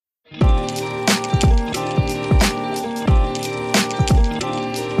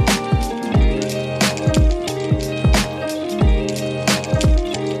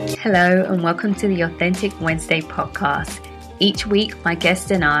Hello, and welcome to the Authentic Wednesday podcast. Each week, my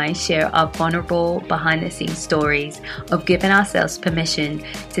guest and I share our vulnerable behind-the-scenes stories of giving ourselves permission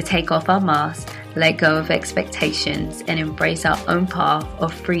to take off our masks, let go of expectations, and embrace our own path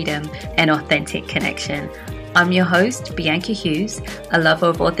of freedom and authentic connection. I'm your host, Bianca Hughes, a lover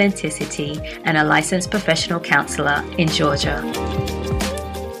of authenticity and a licensed professional counselor in Georgia.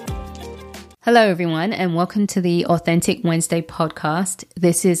 Hello, everyone, and welcome to the Authentic Wednesday podcast.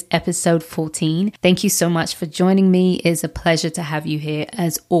 This is episode 14. Thank you so much for joining me. It's a pleasure to have you here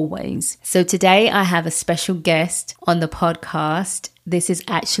as always. So today I have a special guest on the podcast. This is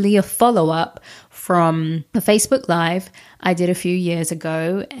actually a follow-up from a Facebook Live I did a few years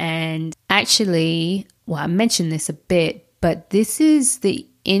ago. And actually, I mentioned this a bit, but this is the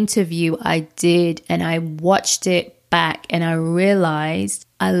interview I did and I watched it back and I realized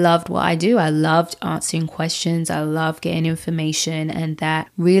I loved what I do. I loved answering questions. I love getting information, and that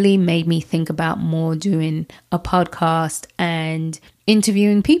really made me think about more doing a podcast and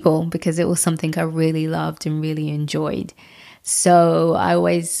interviewing people because it was something I really loved and really enjoyed. So I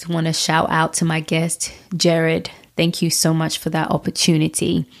always want to shout out to my guest, Jared. Thank you so much for that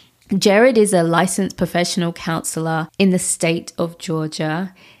opportunity. Jared is a licensed professional counselor in the state of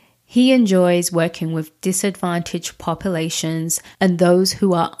Georgia. He enjoys working with disadvantaged populations and those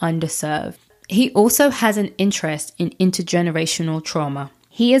who are underserved. He also has an interest in intergenerational trauma.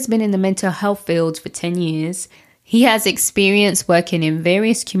 He has been in the mental health field for 10 years. He has experience working in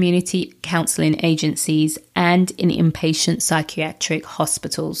various community counseling agencies and in inpatient psychiatric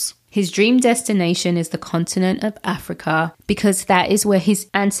hospitals. His dream destination is the continent of Africa because that is where his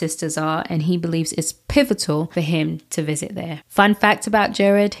ancestors are, and he believes it's pivotal for him to visit there. Fun fact about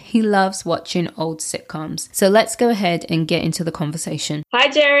Jared, he loves watching old sitcoms. So let's go ahead and get into the conversation. Hi,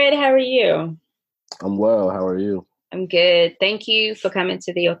 Jared. How are you? I'm well. How are you? I'm good. Thank you for coming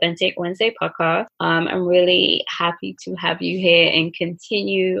to the Authentic Wednesday podcast. I'm really happy to have you here and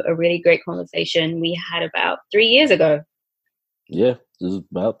continue a really great conversation we had about 3 years ago. Yeah, this is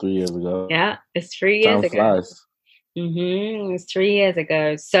about 3 years ago. Yeah, it's 3 years ago. Time flies. It was 3 years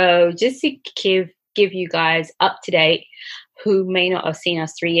ago. So just to give you guys up to date who may not have seen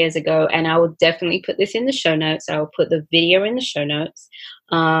us 3 years ago, and I will definitely put this in the show notes. I will put the video in the show notes.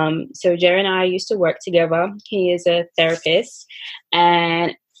 So Jared and I used to work together. He is a therapist,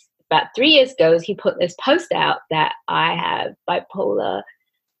 and about 3 years ago, he put this post out that I have bipolar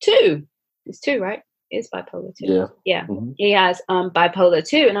 2. It's 2, right? It's bipolar 2. Yeah. Mm-hmm. He has bipolar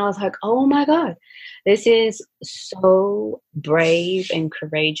 2. And I was like, oh my God, this is so brave and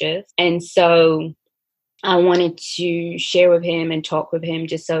courageous. And so I wanted to share with him and talk with him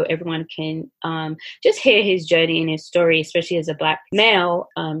just so everyone can just hear his journey and his story, especially as a Black male,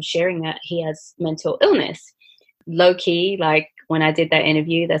 sharing that he has mental illness. Low key, like when I did that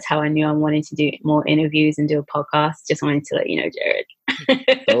interview, that's how I knew I wanted to do more interviews and do a podcast. Just wanted to let you know, Jared.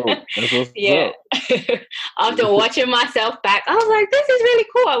 Oh, that's what's yeah. After watching myself back, I was like, this is really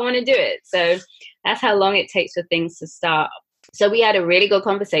cool. I want to do it. So that's how long it takes for things to start. So we had a really good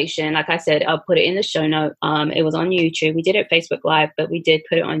conversation. Like I said, I'll put it in the show note. It was on YouTube. We did it Facebook Live, but we did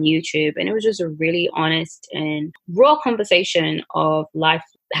put it on YouTube. And it was just a really honest and raw conversation of life,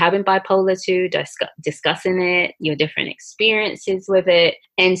 having bipolar 2, discussing it, your different experiences with it.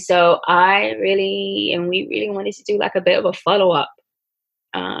 And so we really wanted to do like a bit of a follow-up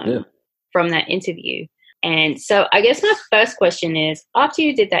from that interview. And so I guess my first question is, after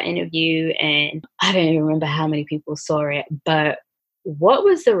you did that interview, and I don't even remember how many people saw it, but what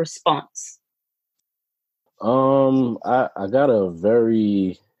was the response? I got a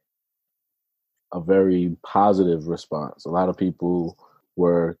very positive response. A lot of people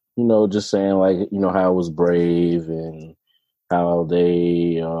were, just saying like, how I was brave and how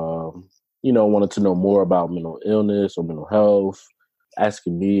they, wanted to know more about mental illness or mental health,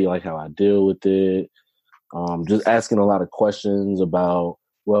 asking me like how I deal with it. Just asking a lot of questions about,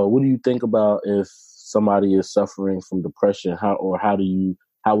 well, what do you think about if somebody is suffering from depression? How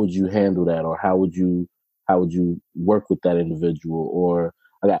would you handle that? Or how would you work with that individual? Or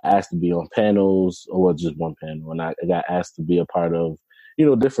I got asked to be on panels, or just one panel, and I got asked to be a part of,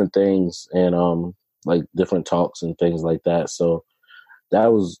 different things and like different talks and things like that. So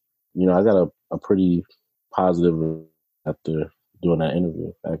that was, I got a pretty positive after doing that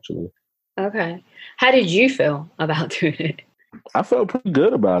interview, actually. Okay. How did you feel about doing it? I felt pretty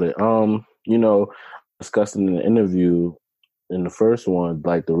good about it. Discussing in the interview in the first one,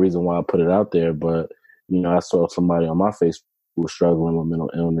 like the reason why I put it out there, but, I saw somebody on my Facebook who was struggling with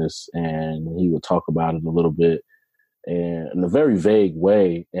mental illness, and he would talk about it a little bit and in a very vague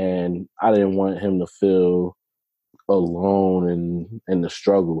way. And I didn't want him to feel alone in the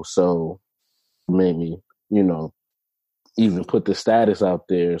struggle. So it made me, you know, even put the status out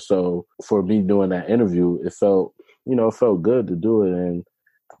there. So for me doing that interview, it felt, it felt good to do it and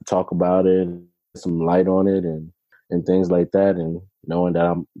talk about it, some light on it, and things like that, and knowing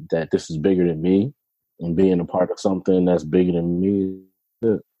that this is bigger than me, and being a part of something that's bigger than me.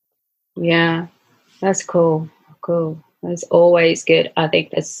 Yeah, that's cool. Cool. That's always good. I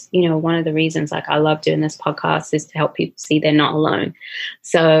think that's, one of the reasons like I love doing this podcast is to help people see they're not alone.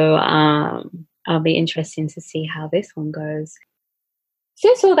 So I'll be interested to see how this one goes.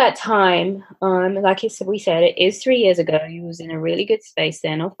 Since all that time, like we said, it is 3 years ago. You was in a really good space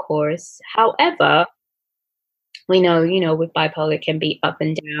then, of course. However, we know, with bipolar it can be up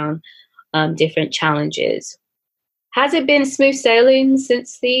and down, different challenges. Has it been smooth sailing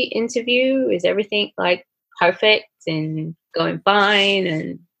since the interview? Is everything like perfect and going fine?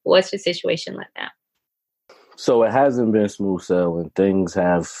 And what's the situation like now? So it hasn't been smooth sailing. Things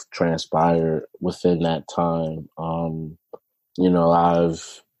have transpired within that time.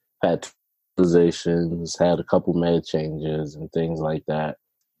 I've had hospitalizations, had a couple med changes and things like that.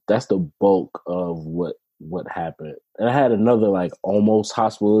 That's the bulk of what happened. And I had another like almost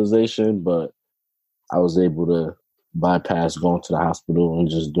hospitalization, but I was able to bypass going to the hospital and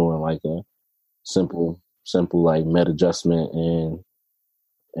just doing like a simple like med adjustment and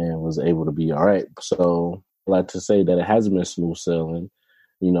was able to be all right. So I like to say that it hasn't been smooth sailing.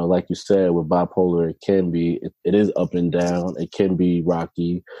 Like you said, with bipolar, it is up and down. It can be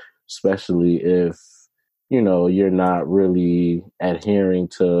rocky, especially if, you're not really adhering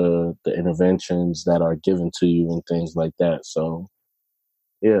to the interventions that are given to you and things like that. So,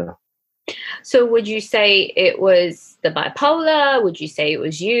 yeah. So would you say it was the bipolar? Would you say it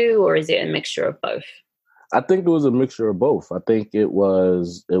was you, or is it a mixture of both? I think it was a mixture of both. I think it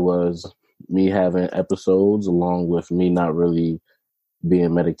was me having episodes along with me not really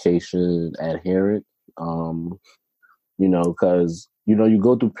being medication adherent. Because, you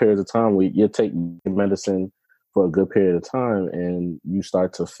go through periods of time where you take medicine for a good period of time and you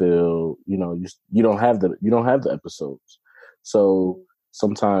start to feel, you don't have the episodes. So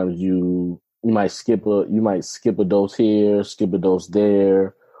sometimes you might skip a dose here, skip a dose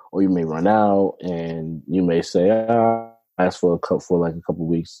there, or you may run out and you may say, ask for like a couple of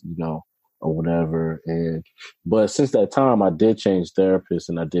weeks, or whatever. But since that time, I did change therapists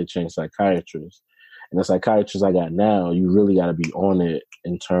and I did change psychiatrists. And the psychiatrist I got now, you really got to be on it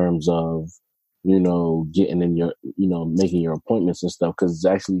in terms of, getting in your, making your appointments and stuff, because it's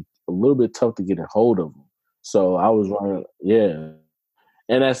actually a little bit tough to get a hold of them. So I was running, yeah.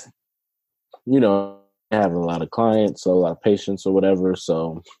 And that's, having a lot of clients, so a lot of patients or whatever.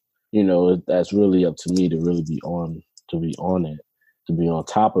 So, that's really up to me to really be on it, to be on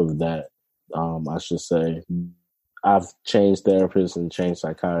top of that. I should say I've changed therapists and changed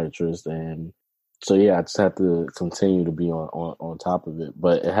psychiatrists, and so yeah, I just have to continue to be on top of it.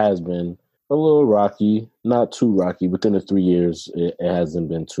 But it has been a little rocky, not too rocky. Within the 3 years, it hasn't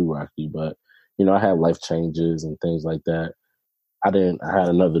been too rocky. But I had life changes and things like that. I had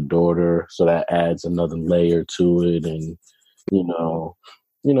another daughter, so that adds another layer to it, and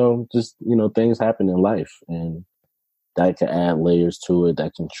just things happen in life, and that can add layers to it.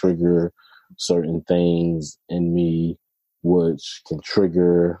 That can trigger certain things in me, which can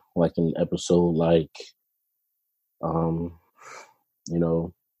trigger like an episode, like,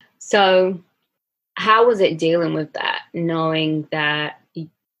 So how was it dealing with that, knowing that, it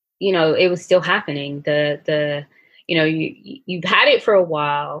was still happening? You've had it for a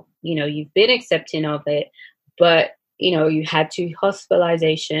while, you've been accepting of it, but, you had to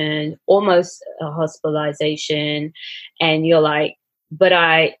almost a hospitalization, and you're like, part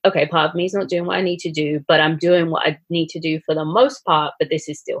of me is not doing what I need to do, but I'm doing what I need to do for the most part, but this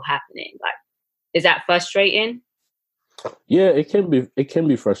is still happening. Like, is that frustrating? Yeah, it can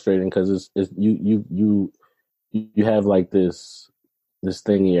be frustrating because it's you have like this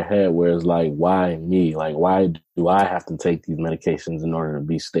thing in your head where it's like, why me? Like, why do I have to take these medications in order to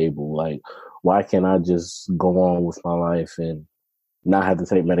be stable? Like, why can't I just go on with my life and not have to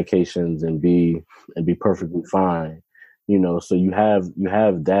take medications and be perfectly fine? So you have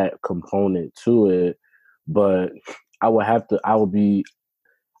that component to it, but I would be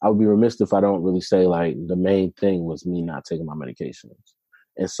remiss if I don't really say like the main thing was me not taking my medications.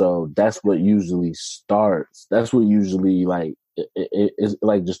 And so that's what usually starts. That's what usually like it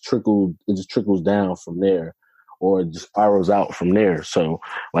like just trickles down from there, or just spirals out from there. So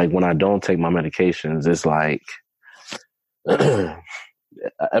like when I don't take my medications, it's like an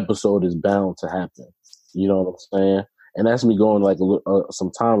episode is bound to happen. You know what I'm saying? and that's me going like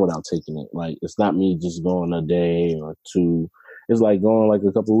some time without taking it. Like it's not me just going a day or two. It's like going like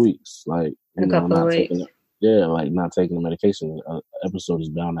a couple of weeks. Like A couple of not weeks. taking it. Yeah, like not taking the medication. Episode is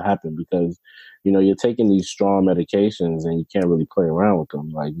bound to happen because you're taking these strong medications and you can't really play around with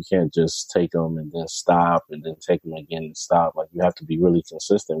them. Like you can't just take them and then stop and then take them again and stop. Like you have to be really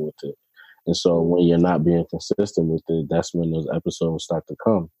consistent with it. And so when you're not being consistent with it, that's when those episodes start to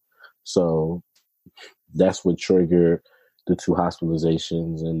come. So that's what triggered the 2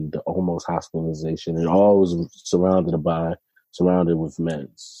 hospitalizations and the almost hospitalization. It all was surrounded with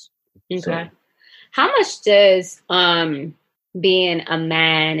meds. Okay. So, how much does being a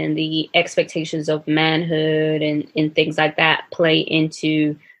man and the expectations of manhood and things like that play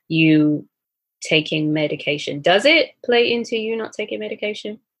into you taking medication? Does it play into you not taking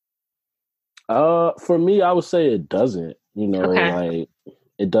medication? For me, I would say it doesn't. Okay. Like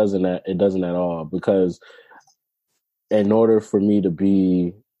it doesn't at all, because in order for me to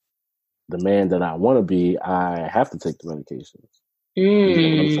be the man that I want to be, I have to take the medications. You know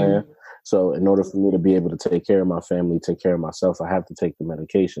what I'm saying? So in order for me to be able to take care of my family, take care of myself, I have to take the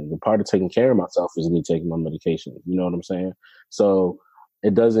medication. The part of taking care of myself is me taking my medication. You know what I'm saying? So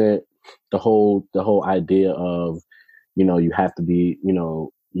it doesn't, the whole idea of, you have to be,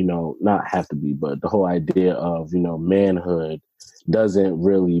 not have to be, but the whole idea of, manhood doesn't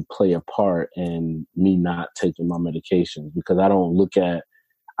really play a part in me not taking my medications, because I don't look at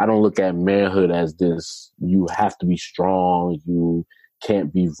manhood as this, you have to be strong, you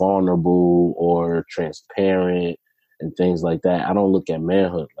can't be vulnerable or transparent and things like that. I don't look at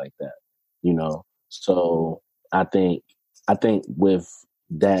manhood like that, So I think with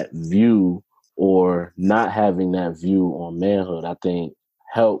that view, or not having that view on manhood, I think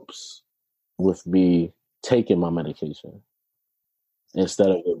helps with me taking my medication instead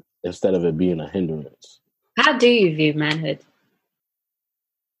of it being a hindrance. How do you view manhood?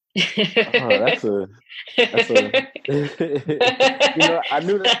 That's a I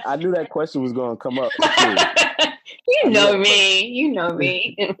knew that question was going to come up too. You know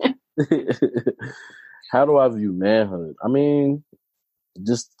me. How do I view manhood? I mean,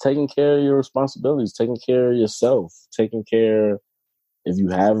 just taking care of your responsibilities, taking care of yourself, taking care, if you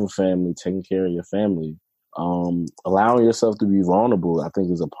have a family, taking care of your family. Allowing yourself to be vulnerable, I think,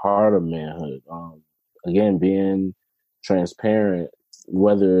 is a part of manhood. Again, being transparent,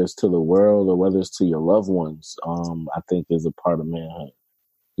 whether it's to the world or whether it's to your loved ones, I think is a part of manhood.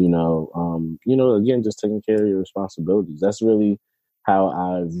 Again, just taking care of your responsibilities. That's really how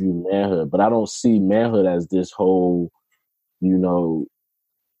I view manhood. But I don't see manhood as this whole,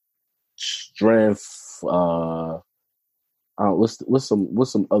 strength. What's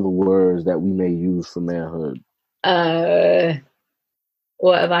some other words that we may use for manhood?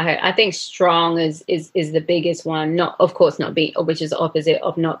 What have I heard? I think strong is the biggest one. Not, of course, not being, which is the opposite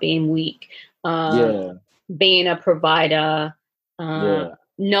of not being weak. Being a provider,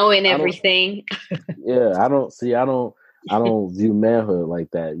 knowing everything. I don't view manhood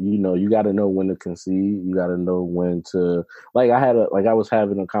like that. You got to know when to concede. You got to know when to, I was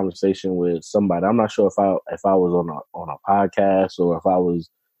having a conversation with somebody. I'm not sure if I was on a podcast, or if I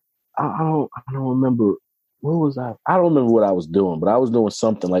was, I don't remember. What was I? I don't remember what I was doing, but I was doing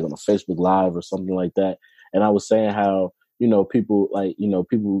something like on a Facebook Live or something like that. And I was saying how, people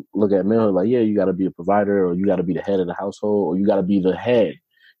people look at manhood like, yeah, you got to be a provider, or you got to be the head of the household, or you got to be the head.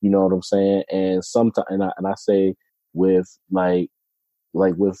 You know what I'm saying? And sometimes, and I say, with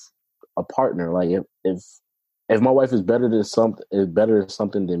with a partner, like if my wife is better at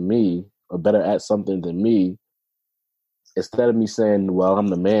something than me, or better at something than me, instead of me saying, well, I'm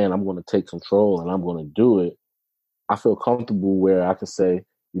the man, I'm going to take control and I'm going to do it, I feel comfortable where I can say,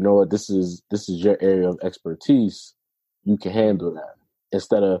 you know what, this is your area of expertise, you can handle that,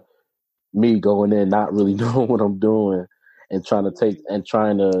 instead of me going in not really knowing what I'm doing and trying to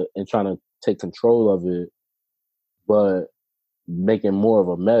take control of it, but making more of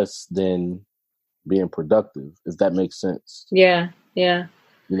a mess than being productive, if that makes sense. Yeah. You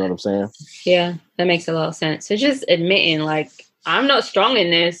know what I'm saying? Yeah, that makes a lot of sense. So just admitting, like, I'm not strong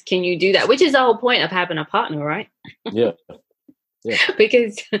in this. Can you do that? Which is the whole point of having a partner, right? Yeah.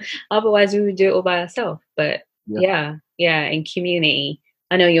 Because otherwise we would do it all by ourselves. But yeah, in community.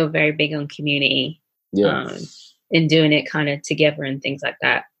 I know you're very big on community. Yeah. And doing it kind of together and things like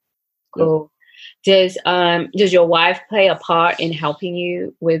that. Cool. Yep. Does your wife play a part in helping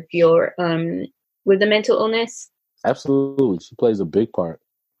you with your with the mental illness? Absolutely. She plays a big part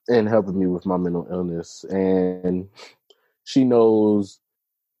in helping me with my mental illness, and she knows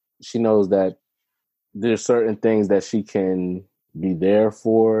that there's certain things that she can be there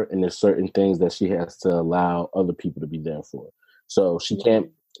for, and there's certain things that she has to allow other people to be there for. So she can't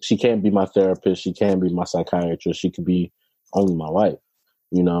be my therapist, she can't be my psychiatrist, she could be only my wife,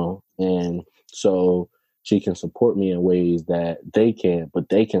 and so she can support me in ways that they can't, but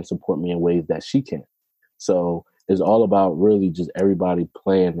they can support me in ways that she can't. So it's all about really just everybody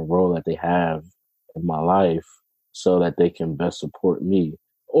playing the role that they have in my life so that they can best support me,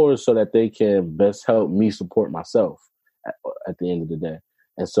 or so that they can best help me support myself at the end of the day.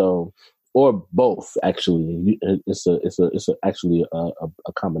 And so, or both, actually, it's actually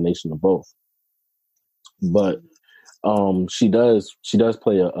a combination of both. But she does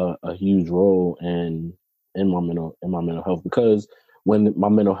play a huge role in my mental health, because when my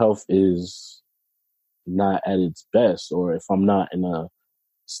mental health is not at its best, or if I'm not in a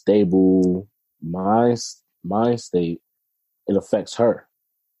stable mind state, it affects her.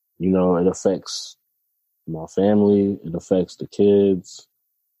 It affects my family, it affects the kids,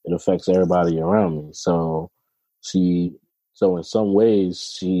 it affects everybody around me. So in some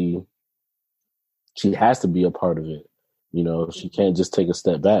ways she has to be a part of it. She can't just take a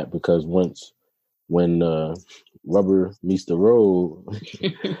step back, because when rubber meets the road,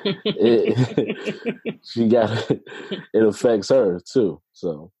 it affects her too.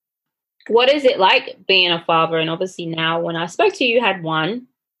 So, what is it like being a father? And obviously now, when I spoke to you, you had one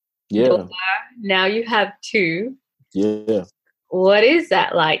daughter. Now you have two. Yeah. What is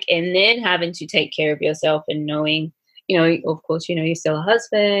that like? And then having to take care of yourself and knowing, of course, you're still a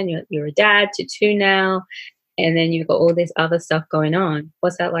husband, you're a dad to two now, and then you've got all this other stuff going on.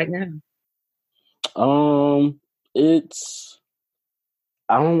 What's that like now? I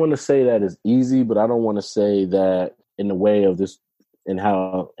don't want to say that it's easy, but I don't want to say that in the way of this, and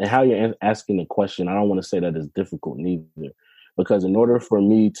how you're asking the question, I don't want to say that it's difficult neither, because in order for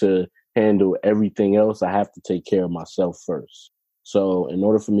me to handle everything else, I have to take care of myself first. So in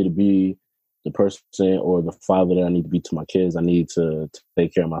order for me to be the person or the father that I need to be to my kids, I need to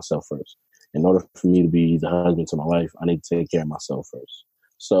take care of myself first. In order for me to be the husband to my wife, I need to take care of myself first.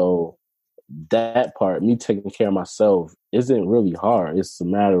 So that part, me taking care of myself, isn't really hard. It's a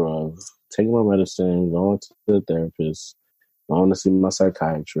matter of taking my medicine, going to the therapist, going to see my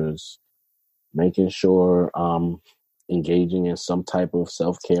psychiatrist, making sure I'm engaging in some type of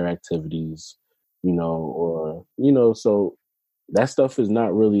self-care activities, so that stuff is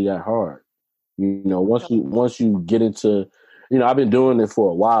not really that hard. Once you get into, I've been doing it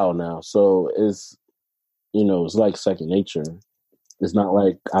for a while now, so it's like second nature. It's not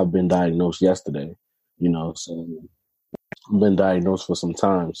like I've been diagnosed yesterday, so I've been diagnosed for some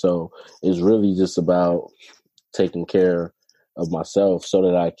time. So it's really just about taking care of myself so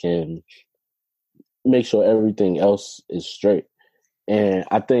that I can make sure everything else is straight. And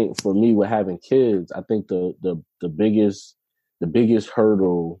I think for me, with having kids, I think the biggest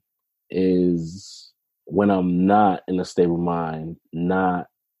hurdle is when I'm not in a stable mind, not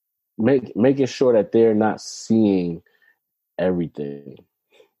making sure that they're not seeing everything.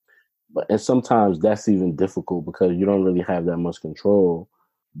 And sometimes that's even difficult because you don't really have that much control.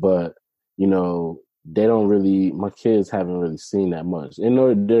 But my kids haven't really seen that much.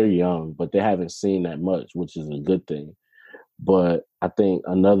 They're young, but they haven't seen that much, which is a good thing. But I think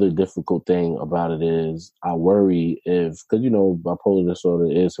another difficult thing about it is I worry because bipolar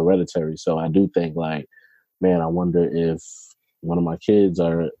disorder is hereditary. So I do think, like, man, I wonder if one of my kids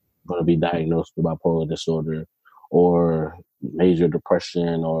are going to be diagnosed with bipolar disorder or major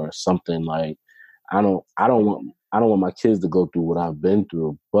depression or something. Like, I don't want my kids to go through what I've been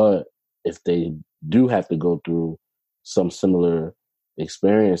through. But if they do have to go through some similar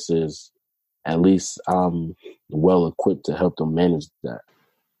experiences, at least I'm well equipped to help them manage that.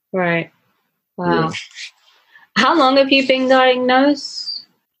 Right. Wow. Yeah. How long have you been diagnosed?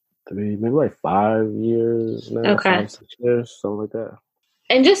 Maybe like 5 years now. Okay. 5, 6 years, something like that.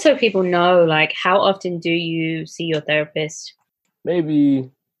 And just so people know, like, how often do you see your therapist? Maybe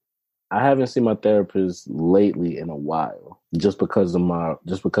I haven't seen my therapist lately in a while, just because of my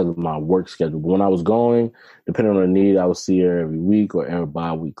work schedule. But when I was going, depending on the need, I would see her every week or every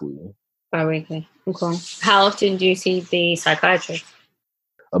bi-weekly. Bi-weekly. Okay. How often do you see the psychiatrist?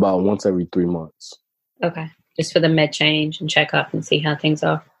 About once every 3 months. Okay. Just for the med change and check up and see how things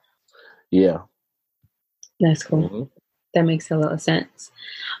are. Yeah. That's cool. Mm-hmm. That makes a lot of sense.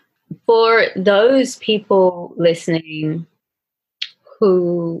 For those people listening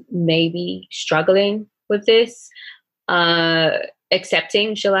who may be struggling with this,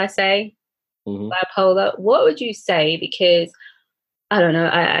 accepting, shall I say, bipolar, what would you say? Because I don't know,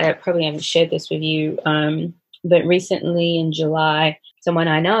 I probably haven't shared this with you, but recently in July, someone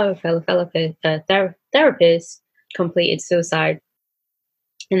I know, a fellow therapist, completed suicide,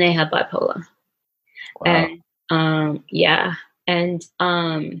 and they had bipolar. Wow. And yeah, and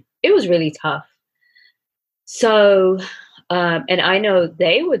it was really tough. So, and I know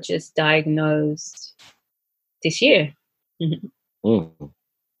they were just diagnosed this year. Mm.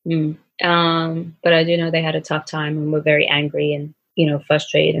 But I do know they had a tough time and were very angry and,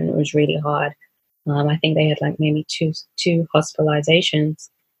 frustrated, and it was really hard. I think they had like maybe two hospitalizations.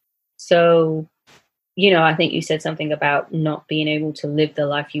 So, I think you said something about not being able to live the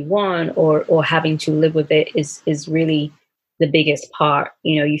life you want, or having to live with it is really the biggest part.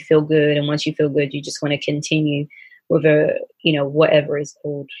 You feel good, and once you feel good, you just want to continue with whatever is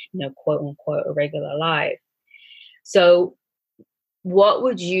called, quote unquote, a regular life. So what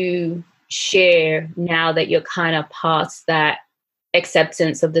would you share now that you're kind of past that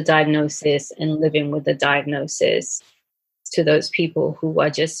acceptance of the diagnosis and living with the diagnosis, to those people who are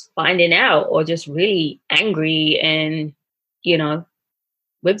just finding out or just really angry and,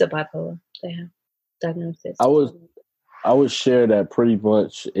 with the bipolar they have diagnosis? I would share that pretty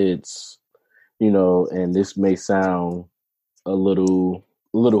much it's, and this may sound a little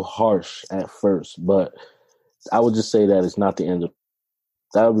harsh at first, but I would just say that it's not the end of,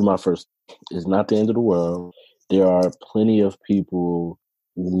 that would be my first. It's not the end of the world. There are plenty of people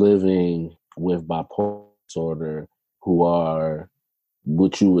living with bipolar disorder who are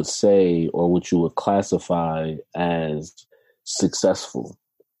what you would say or what you would classify as successful,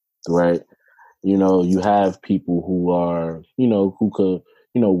 right? You have people who are, who could,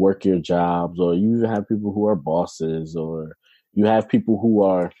 work your jobs, or you even have people who are bosses, or you have people who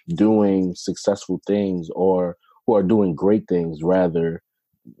are doing successful things or who are doing great things rather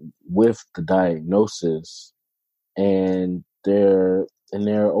with the diagnosis, and they're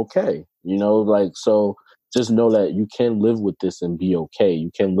okay. So just know that you can live with this and be okay.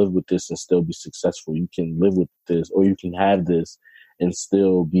 You can live with this and still be successful. You can live with this, or you can have this and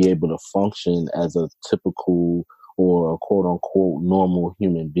still be able to function as a typical or a quote unquote normal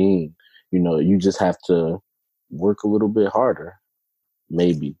human being. You just have to work a little bit harder.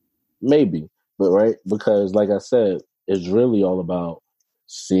 Maybe. But right? Because like I said, it's really all about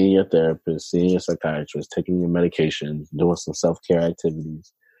seeing your therapist, seeing your psychiatrist, taking your medications, doing some self-care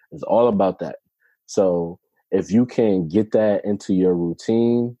activities. It's all about that. So if you can get that into your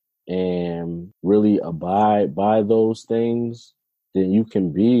routine and really abide by those things, then you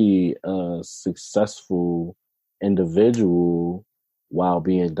can be a successful individual while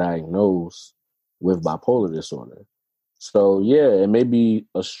being diagnosed with bipolar disorder. So yeah, it may be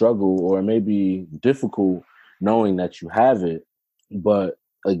a struggle or it may be difficult knowing that you have it, but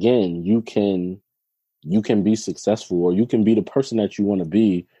again, you can be successful, or you can be the person that you want to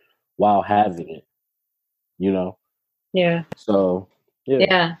be while having it, you know? Yeah. So yeah.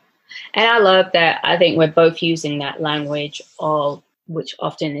 Yeah. And I love that. I think we're both using that language, of which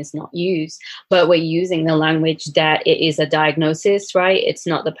often is not used, but we're using the language that it is a diagnosis, right? It's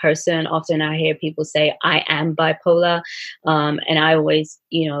not the person. Often I hear people say, I am bipolar. And I always,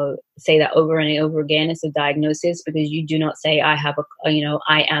 say that over and over again. It's a diagnosis, because you do not say I have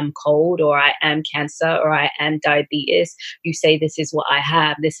I am cold, or I am cancer, or I am diabetes. You say, this is what I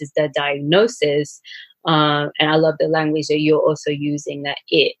have. This is the diagnosis. And I love the language that you're also using, that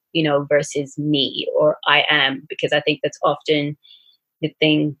it, versus me or I am, because I think that's often the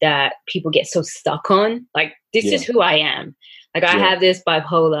thing that people get so stuck on. Like, this is who I am. Like, I have this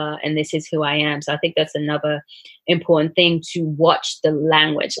bipolar and this is who I am. So I think that's another important thing to watch the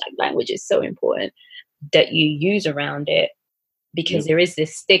language. Like, language is so important that you use around it, because there is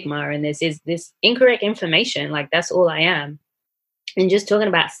this stigma and there's this incorrect information. Like, that's all I am. And just talking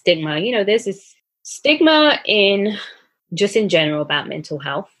about stigma, there's this stigma in general about mental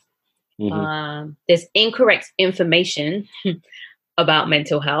health. Mm-hmm. There's incorrect information about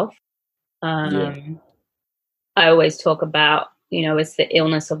mental health. I always talk about, it's the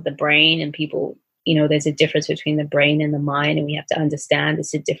illness of the brain, and people, there's a difference between the brain and the mind, and we have to understand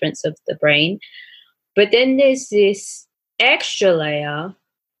it's a difference of the brain. But then there's this extra layer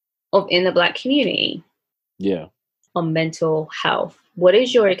of in the Black community on mental health. What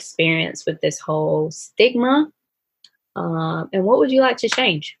is your experience with this whole stigma? And what would you like to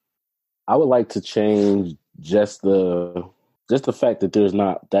change? I would like to change just the fact that there's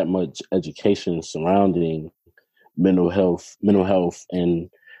not that much education surrounding mental health in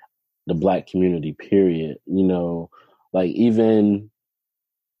the Black community, period. Like even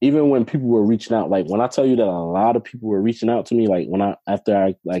when people were reaching out, like when I tell you that a lot of people were reaching out to me, like after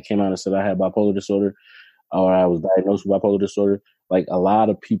I came out and said I had bipolar disorder, or I was diagnosed with bipolar disorder, like a lot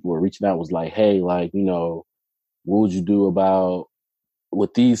of people were reaching out, was like, hey, like, what would you do about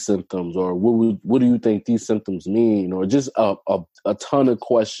with these symptoms, or what do you think these symptoms mean, or just a ton of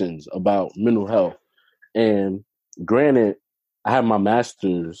questions about mental health. And granted, I have my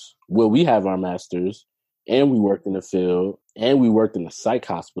master's. Well, we have our master's, and we work in the field, and we worked in a psych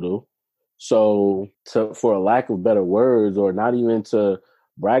hospital. So, for a lack of better words, or not even to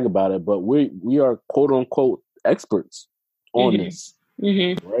brag about it, but we are quote unquote experts on this,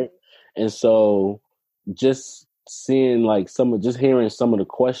 right? And so, just seeing like just hearing some of the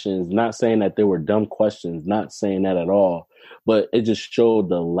questions, not saying that they were dumb questions, not saying that at all, but it just showed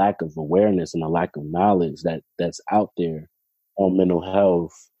the lack of awareness and the lack of knowledge that's out there on mental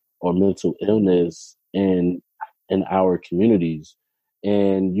health or mental illness in our communities.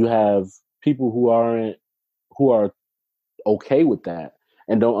 And you have people who are okay with that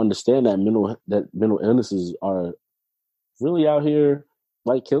and don't understand that mental illnesses are really out here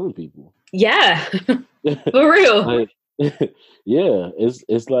like killing people. Yeah. For real. Like, yeah,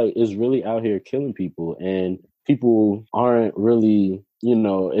 it's like it's really out here killing people, and people aren't really,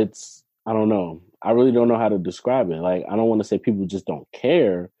 it's, I don't know. I really don't know how to describe it. Like, I don't want to say people just don't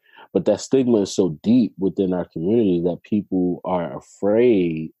care, but that stigma is so deep within our community that people are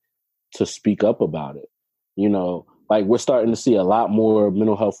afraid to speak up about it. Like, we're starting to see a lot more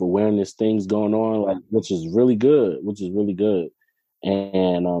mental health awareness things going on, like, which is really good.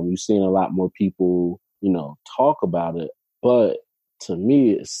 And you're seeing a lot more people, talk about it. But to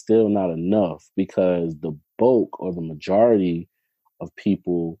me, it's still not enough, because the bulk or the majority of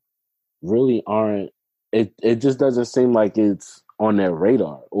people really aren't, it just doesn't seem like it's on their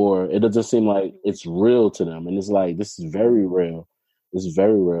radar, or it doesn't seem like it's real to them. And it's like, this is very real. It's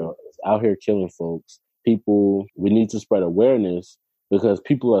very real. It's out here killing folks. People, we need to spread awareness, because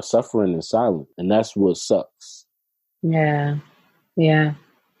people are suffering in silence, and that's what sucks. Yeah. Yeah.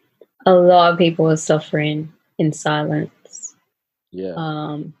 A lot of people are suffering in silence.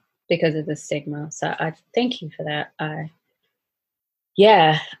 Yeah. Because of the stigma. So I thank you for that. I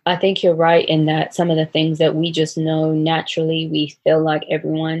think you're right in that some of the things that we just know naturally, we feel like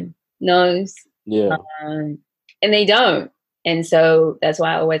everyone knows. Yeah. And they don't. And so that's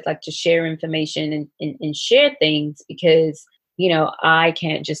why I always like to share information and share things, because, I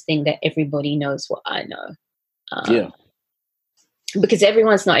can't just think that everybody knows what I know. Yeah. Because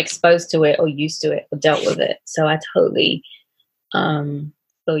everyone's not exposed to it or used to it or dealt with it. So I totally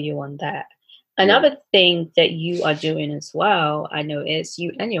feel you on that. Another thing that you are doing as well, I know, is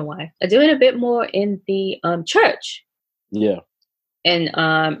you and your wife are doing a bit more in the church. Yeah.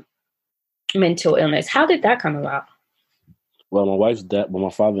 And mental illness. How did that come about? Well, my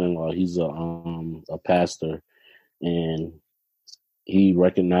father-in-law, he's a pastor, and he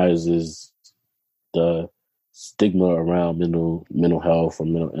recognizes the stigma around mental health or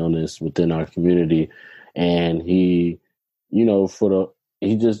mental illness within our community. And he, he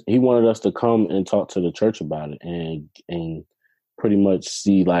wanted us to come and talk to the church about it, and pretty much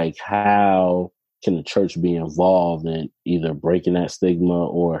see, like, how can the church be involved in either breaking that stigma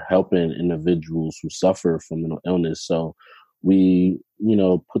or helping individuals who suffer from mental illness. So we,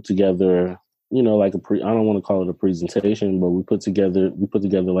 put together, like I don't want to call it a presentation, but we put together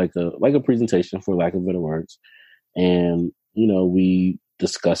like a presentation, for lack of better words. And, we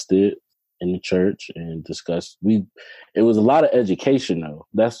discussed it in the church and it was a lot of education, though.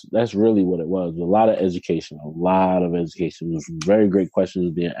 That's really what it was. A lot of education. It was very great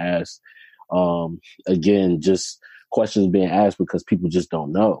questions being asked. Again, just questions being asked because people just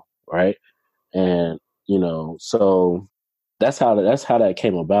don't know. Right. And, so that's how that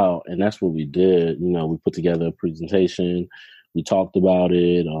came about. And that's what we did. We put together a presentation. We talked about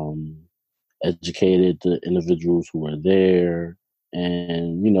it, educated the individuals who were there,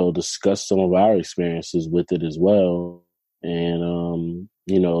 and, discussed some of our experiences with it as well. And,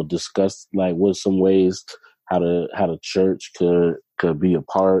 discussed, like, what some ways how the church could be a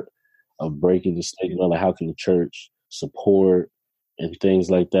part of breaking the stigma. Like, how can the church support and things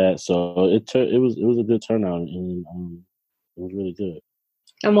like that. So it was a good turnout, and it was really good.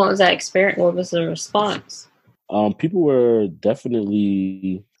 And what was that experience? What was the response? People were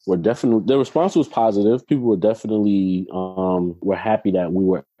definitely the response was positive. People were definitely were happy that we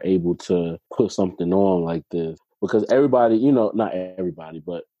were able to put something on like this, because everybody, not everybody,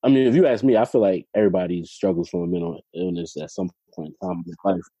 but I mean, if you ask me, I feel like everybody struggles from a mental illness at some point in time in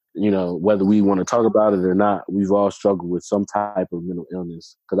life. Whether we want to talk about it or not, we've all struggled with some type of mental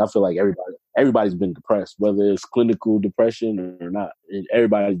illness, because I feel like everybody's been depressed, whether it's clinical depression or not.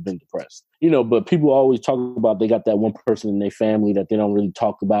 Everybody's been depressed, but people always talk about they got that one person in their family that they don't really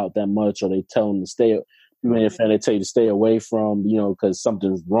talk about that much, or they tell them to stay. They tell you to stay away from, because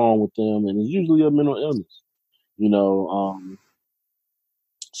something's wrong with them, and it's usually a mental illness.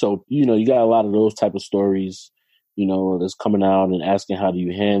 So, you got a lot of those type of stories, that's coming out and asking how do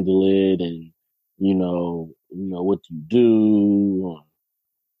you handle it, and what do you do, or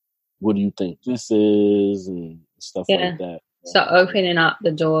what do you think this is, and stuff like Yeah. that. So opening up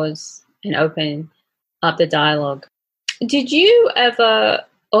the doors and opening up the dialogue. Did you ever,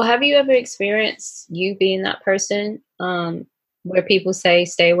 or have you ever experienced you being that person where people say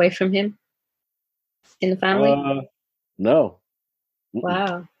stay away from him in the family? No. Mm-mm.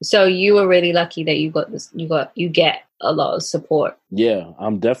 Wow. So you were really lucky that you get a lot of support. Yeah,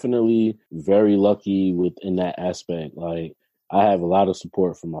 I'm definitely very lucky within that aspect. Like, I have a lot of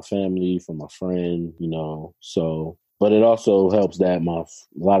support from my family, from my friend, so, but it also helps that a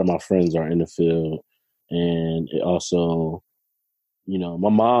lot of my friends are in the field. And it also, my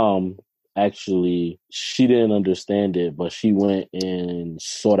mom, actually, she didn't understand it, but she went and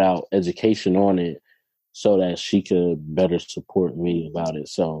sought out education on it so that she could better support me about it.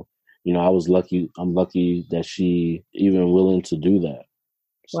 So, I was lucky. I'm lucky that she even willing to do that.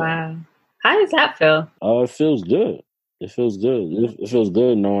 So, Wow. How does that feel? it feels good. It feels good. It feels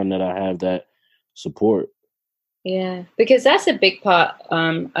good knowing that I have that support. Yeah, because that's a big part.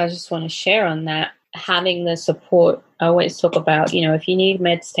 I just want to share on that. Having the support. I always talk about, if you need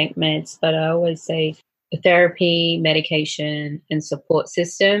meds, take meds. But I always say therapy, medication, and support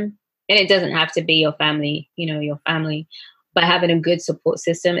system. And it doesn't have to be your family, your family. But having a good support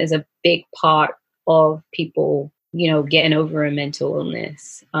system is a big part of people, getting over a mental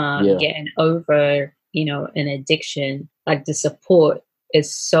illness, Yeah. getting over, an addiction. Like the support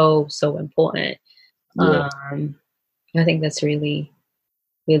is so, so important. Yeah. I think that's really,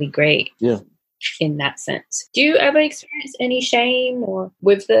 really great. Yeah. In that sense. Do you ever experience any shame or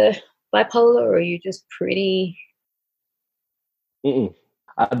with the bipolar, or are you just pretty? Mm-mm.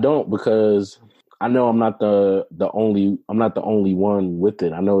 I don't, because I know I'm not the only one with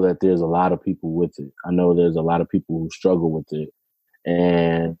it. I know that there's a lot of people with it. I know there's a lot of people who struggle with it,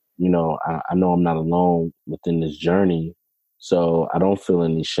 and I know I'm not alone within this journey. So I don't feel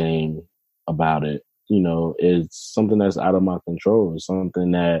any shame about it. It's something that's out of my control. It's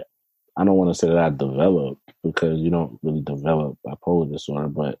something that I don't want to say that I developed, because you don't really develop bipolar disorder,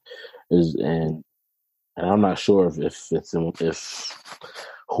 but is and I'm not sure if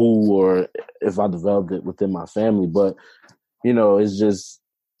who or if I developed it within my family, but it's just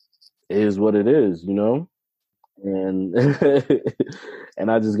is what it is, and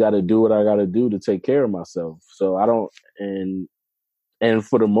and I just got to do what I got to do to take care of myself. So I don't, and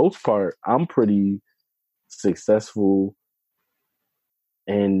for the most part, I'm pretty successful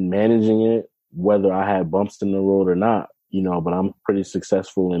in managing it, whether I had bumps in the road or not, but I'm pretty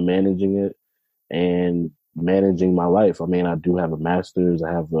successful in managing it and managing my life. I mean, I do have a master's,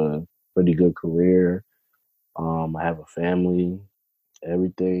 I have a pretty good career, I have a family,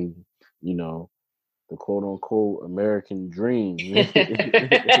 everything, the quote unquote American dream.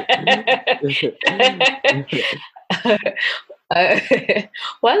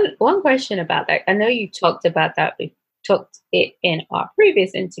 One question about that. I know you talked about that. We talked it in our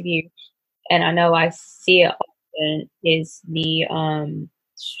previous interview, and I know I see it often. Is the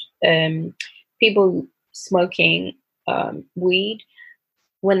people smoking weed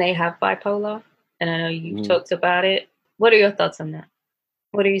when they have bipolar, and I know you've talked about it. What are your thoughts on that?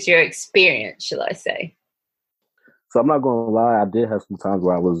 What is your experience, shall I say? So I'm not going to lie, I did have some times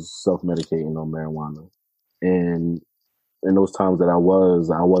where I was self-medicating on marijuana, and in those times that I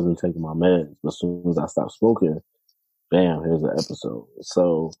wasn't taking my meds. As soon as I stopped smoking, bam, here's an episode.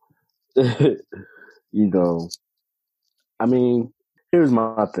 So, I mean, here's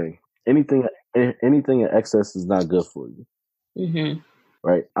my thing. Anything in excess is not good for you. Mm-hmm.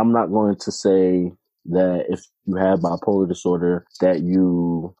 Right? I'm not going to say that if you have bipolar disorder that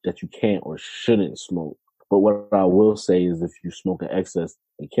you can't or shouldn't smoke. But what I will say is, if you smoke in excess,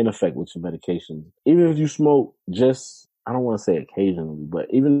 it can affect with your medication. Even if you smoke just, I don't want to say occasionally, but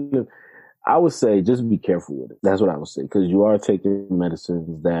even if, I would say just be careful with it. That's what I would say, because you are taking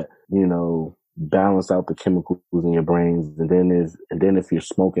medicines that, balance out the chemicals in your brains. And then if you're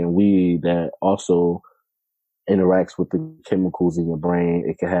smoking weed that also interacts with the chemicals in your brain,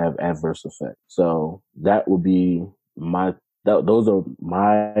 it can have adverse effects. So that would be those are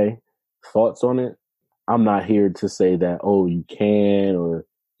my thoughts on it. I'm not here to say that, oh, you can, or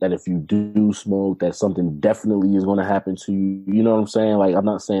that if you do smoke, that something definitely is going to happen to you. You know what I'm saying? Like, I'm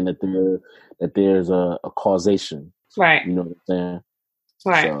not saying that there's a causation. Right. You know what I'm saying?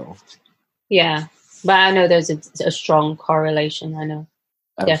 Right. So, yeah, but I know there's a strong correlation. I know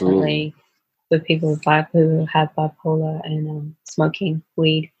definitely with people who have bipolar and smoking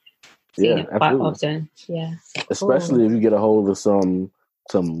weed. Seen it quite often. Yeah. Especially if you get a hold of some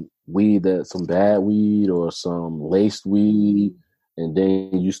some some bad weed or some laced weed, and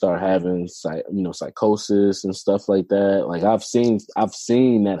then you start having psychosis and stuff like that. Like I've seen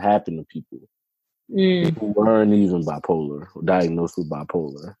that happen to people who weren't even bipolar or diagnosed with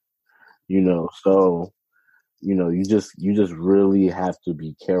bipolar. So you just really have to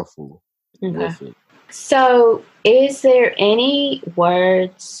be careful with it. So is there any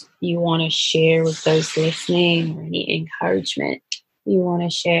words you want to share with those listening, or any encouragement you want to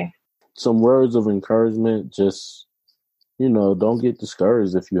share? Some words of encouragement, just, don't get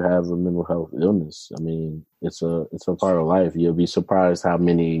discouraged if you have a mental health illness. I mean, it's a part of life. You'll be surprised how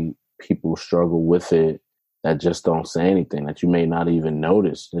many people struggle with it that just don't say anything, that you may not even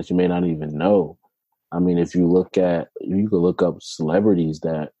notice, that you may not even know. I mean, if you could look up celebrities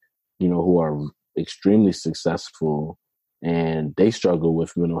that, who are extremely successful and they struggle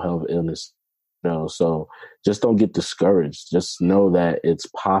with mental health illness. So just don't get discouraged. Just know that it's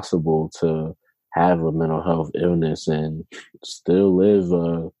possible to have a mental health illness and still live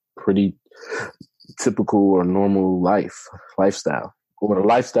a pretty typical or normal lifestyle, or the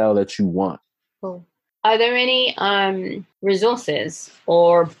lifestyle that you want. Cool. Are there any resources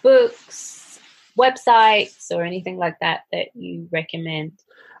or books, websites, or anything like that you recommend?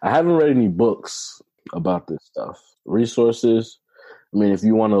 I haven't read any books about this stuff. Resources, I mean, if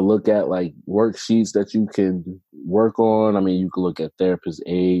you want to look at like worksheets that you can work on, I mean, you can look at Therapist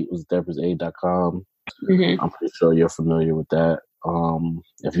Aid. It was therapistaid.com. I'm pretty sure you're familiar with that.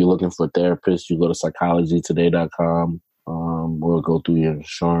 If you're looking for a therapist, you go to psychologytoday.com, or go through your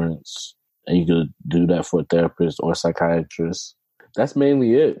insurance, and you could do that for a therapist or a psychiatrist. That's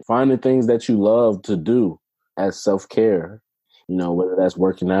mainly it. Finding things that you love to do as self-care, whether that's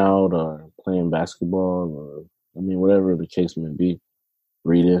working out or playing basketball or, whatever the case may be.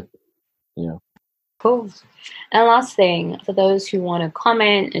 Reading. Yeah. Cool. And last thing, for those who want to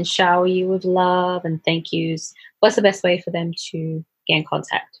comment and shower you with love and thank yous, what's the best way for them to get in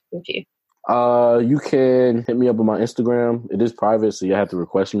contact with you? You can hit me up on my Instagram. It is private, so you have to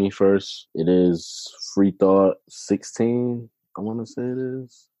request me first. It is freethought16. I want to say it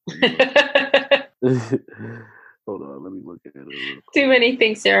is. Hold on, let me look at it. Too many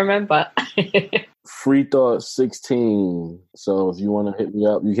things to remember. Freethought16. So if you want to hit me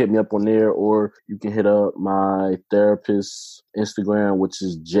up, you hit me up on there, or you can hit up my therapist's Instagram, which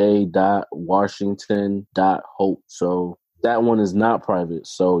is j.washington.hope. So that one is not private,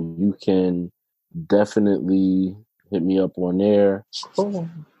 so you can definitely hit me up on there. Cool.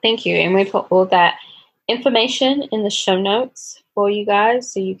 Thank you. And we put all that information in the show notes for you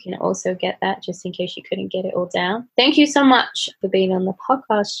guys, so you can also get that just in case you couldn't get it all down. Thank you so much for being on the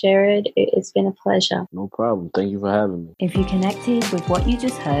podcast, Jared. It's been a pleasure. No problem. Thank you for having me. If you connected with what you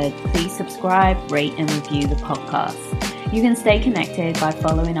just heard, please subscribe, rate, and review the podcast. You can stay connected by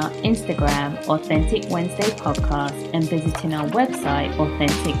following our Instagram, Authentic Wednesday Podcast, and visiting our website,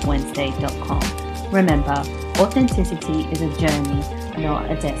 AuthenticWednesday.com. Remember, authenticity is a journey, not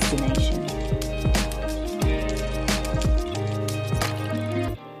a destination.